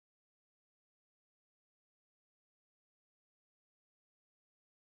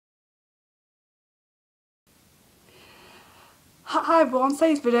Hi everyone,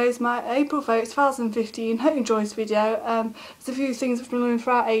 today's video is my April vote 2015. Hope you enjoyed this video. There's a few things I've been doing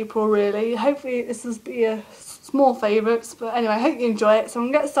throughout April really. Hopefully this will be a small favourites, but anyway, I hope you enjoy it. So I'm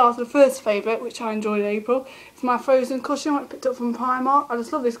going to get started with the first favourite, which I enjoyed in April. It's my Frozen cushion, I picked up from Primark. I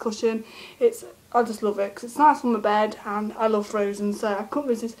just love this cushion. I just love it because it's nice on my bed and I love Frozen, so I couldn't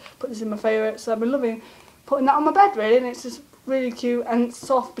resist putting this in my favourites. So I've been loving putting that on my bed really, and it's just really cute and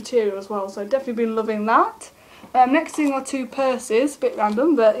soft material as well, so I've definitely been loving that. Next thing are two purses, a bit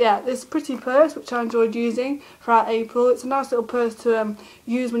random, but yeah, this pretty purse which I enjoyed using throughout April. It's a nice little purse to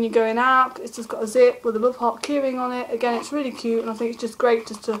use when you're going out. It's just got a zip with a Love Heart keyring on it. Again, it's really cute, and I think it's just great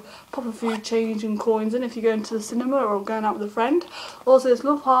just to pop a few change and coins in if you're going to the cinema or going out with a friend. Also this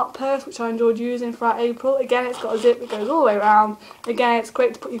Love Heart purse which I enjoyed using throughout April. Again, it's got a zip that goes all the way around. Again, it's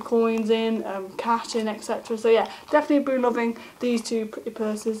great to put your coins in, cash in, etc. So yeah, definitely been loving these two pretty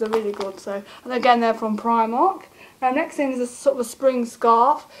purses. They're really good. So, and again, they're from Primark. Next thing is a sort of a spring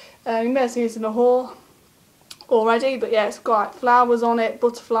scarf. You may have seen this in a haul already, but yeah, it's got like flowers on it,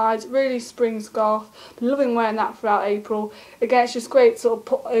 butterflies, really spring scarf. Been loving wearing that throughout April. Again, it's just great to sort of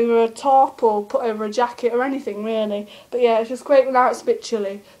put over a top or put over a jacket or anything really. But yeah, it's just great when it's a bit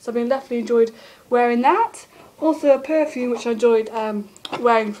chilly. So I've been definitely enjoyed wearing that. Also a perfume which I enjoyed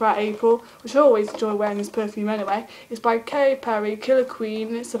wearing throughout April, which I always enjoy wearing this perfume anyway. It's by Katy Perry, Killer Queen,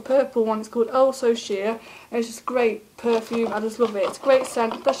 and it's a purple one. It's called Oh So Sheer, and it's just great perfume. I just love it. It's a great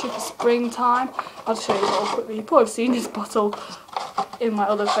scent, especially for springtime. I'll show you all quickly. You've probably seen this bottle in my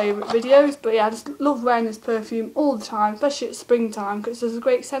other favourite videos, but yeah, I just love wearing this perfume all the time, especially at springtime, because it's just a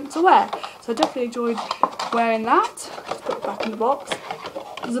great scent to wear. So I definitely enjoyed wearing that. Let's put it back in the box.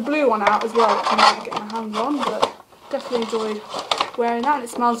 There's a blue one out as well, which I might get my hands on, but definitely enjoyed wearing that, and it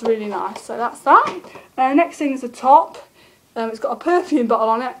smells really nice. So that's that. Next thing is the top. It's got a perfume bottle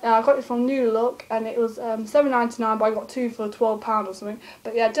on it. I got it from New Look, and it was £7.99, but I got two for £12 or something.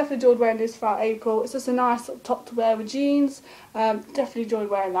 But yeah, definitely enjoyed wearing this throughout April. It's just a nice sort of top to wear with jeans. Definitely enjoyed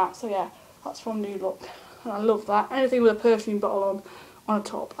wearing that. So yeah, that's from New Look, and I love that. Anything with a perfume bottle on a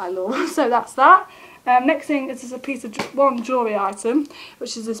top, I love. So that's that. Next thing is just a piece of one jewellery item,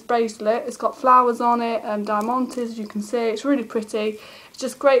 which is this bracelet. It's got flowers on it and diamantes, as you can see. It's really pretty. It's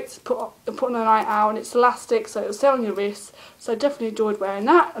just great to put on a night out, and it's elastic, so it'll stay on your wrist. So I definitely enjoyed wearing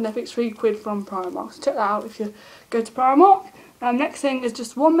that, and I think it's £3 from Primark. So check that out if you go to Primark. Next thing is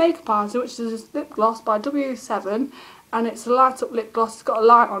just one makeup item, which is this lip gloss by W7, and it's a light up lip gloss. It's got a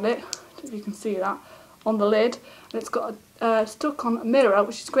light on it, I don't know if you can see that, on the lid, and it's got a stuck on a mirror,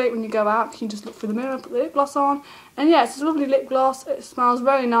 which is great when you go out. You can just look through the mirror, put the lip gloss on, and yeah, it's a lovely lip gloss. It smells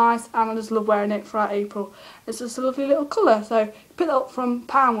very nice, and I just love wearing it throughout April. It's just a lovely little colour. So picked it up from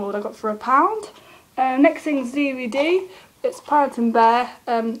Poundworld. I got it for £1. Next thing is DVD. It's Paddington Bear.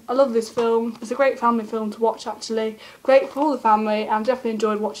 I love this film. It's a great family film to watch actually. Great for all the family, and I've definitely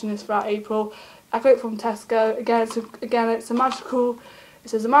enjoyed watching this throughout April. I got it from Tesco. Again, it's a magical. It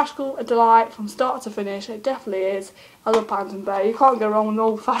says a magical delight from start to finish. It definitely is. I love Paddington Bear. You can't go wrong with an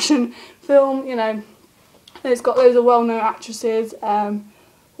old-fashioned film, you know. And it's got loads of well-known actresses.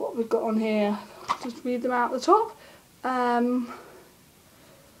 What we've got on here, just read them out at the top.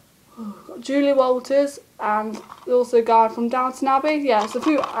 We've got Julia Walters, and also a guy from Downton Abbey. Yeah, there's a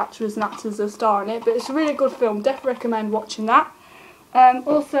few actors and actors that star in it, but it's a really good film. Definitely recommend watching that.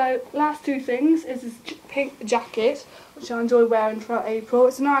 Also, last two things is this pink jacket, which I enjoy wearing throughout April.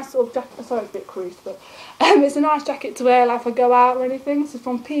 It's a nice sort of jacket. Sorry, it's a bit creased, but it's a nice jacket to wear like if I go out or anything. This is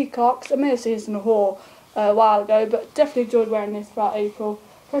from Peacocks. I may have seen this in a haul a while ago, but definitely enjoyed wearing this throughout April.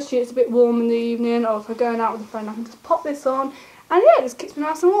 Especially it's a bit warm in the evening, or if I'm going out with a friend, I can just pop this on. And yeah, it just keeps me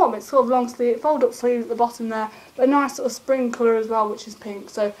nice and warm. It's sort of long sleeve, fold up sleeves at the bottom there, but a nice sort of spring colour as well, which is pink.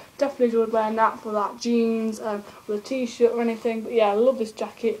 So definitely enjoyed wearing that for like jeans, with a t-shirt or anything. But yeah, I love this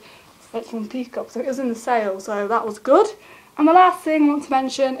jacket. It's from Peacock, so it was in the sale, so that was good. And the last thing I want to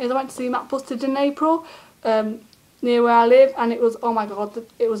mention is I went to see Matt Busted in April, near where I live, and it was, oh my god,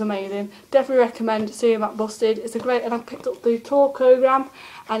 it was amazing. Definitely recommend seeing Matt Busted. It's a great, and I picked up the tour programme,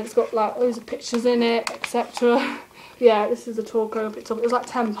 and it's got like loads of pictures in it, etc. Yeah, this is the tour code I picked up. It was like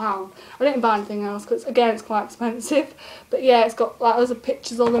 £10. I didn't buy anything else because, again, it's quite expensive. But yeah, it's got like loads of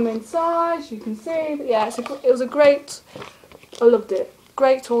pictures of them inside, you can see. But yeah, it was a great, I loved it.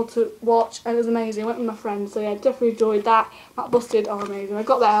 Great tour to watch, and it was amazing. I went with my friends, so yeah, definitely enjoyed that. Matt Busted are amazing. I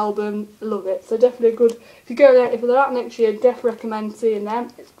got their album, love it. So definitely a good, if you go there, if they're out next year, definitely recommend seeing them.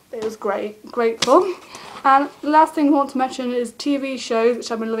 It was great fun. And the last thing I want to mention is TV shows,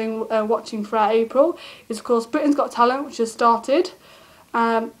 which I've been loving watching throughout April. Is of course Britain's Got Talent, which has started.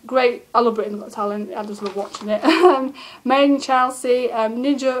 Great, I love Britain's Got Talent, I just love watching it. Made in Chelsea,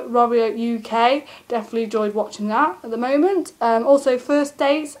 Ninja Warrior UK, definitely enjoyed watching that at the moment. Also First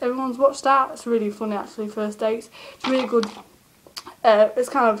Dates, everyone's watched that, it's really funny actually, First Dates. It's really good, it's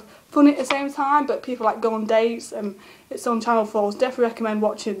kind of funny at the same time, but people like go on dates, and it's on Channel 4, so definitely recommend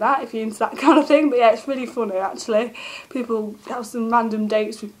watching that if you're into that kind of thing. But yeah, it's really funny actually. People have some random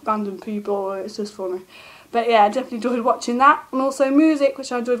dates with random people, it's just funny. But yeah, I definitely enjoyed watching that. And also music,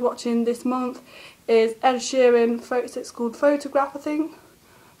 which I enjoyed watching this month, is Ed Sheeran, it's called Photograph, I think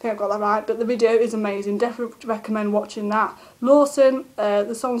I've got that right, but the video is amazing, definitely recommend watching that. Lawson,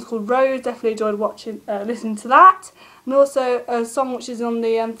 the song's called Rose, definitely enjoyed listening to that. And also a song which is on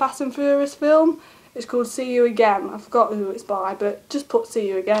the Fast and Furious film, it's called See You Again. I forgot who it's by, but just put See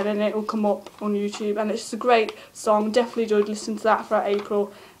You Again and it will come up on YouTube, and it's just a great song, definitely enjoyed listening to that throughout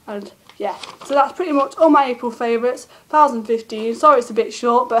April. And yeah, so that's pretty much all my April favourites, 2015. Sorry it's a bit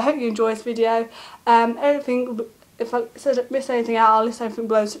short, but I hope you enjoy this video. If I miss anything out, I'll list everything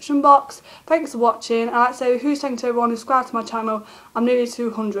below in the description box. Thanks for watching. I'd like to say huge thank you to everyone who subscribed to my channel. I'm nearly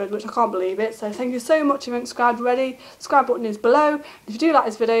 200, which I can't believe it. So thank you so much if you haven't subscribed already. The subscribe button is below. If you do like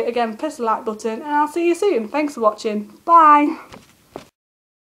this video, again, press the like button, and I'll see you soon. Thanks for watching. Bye.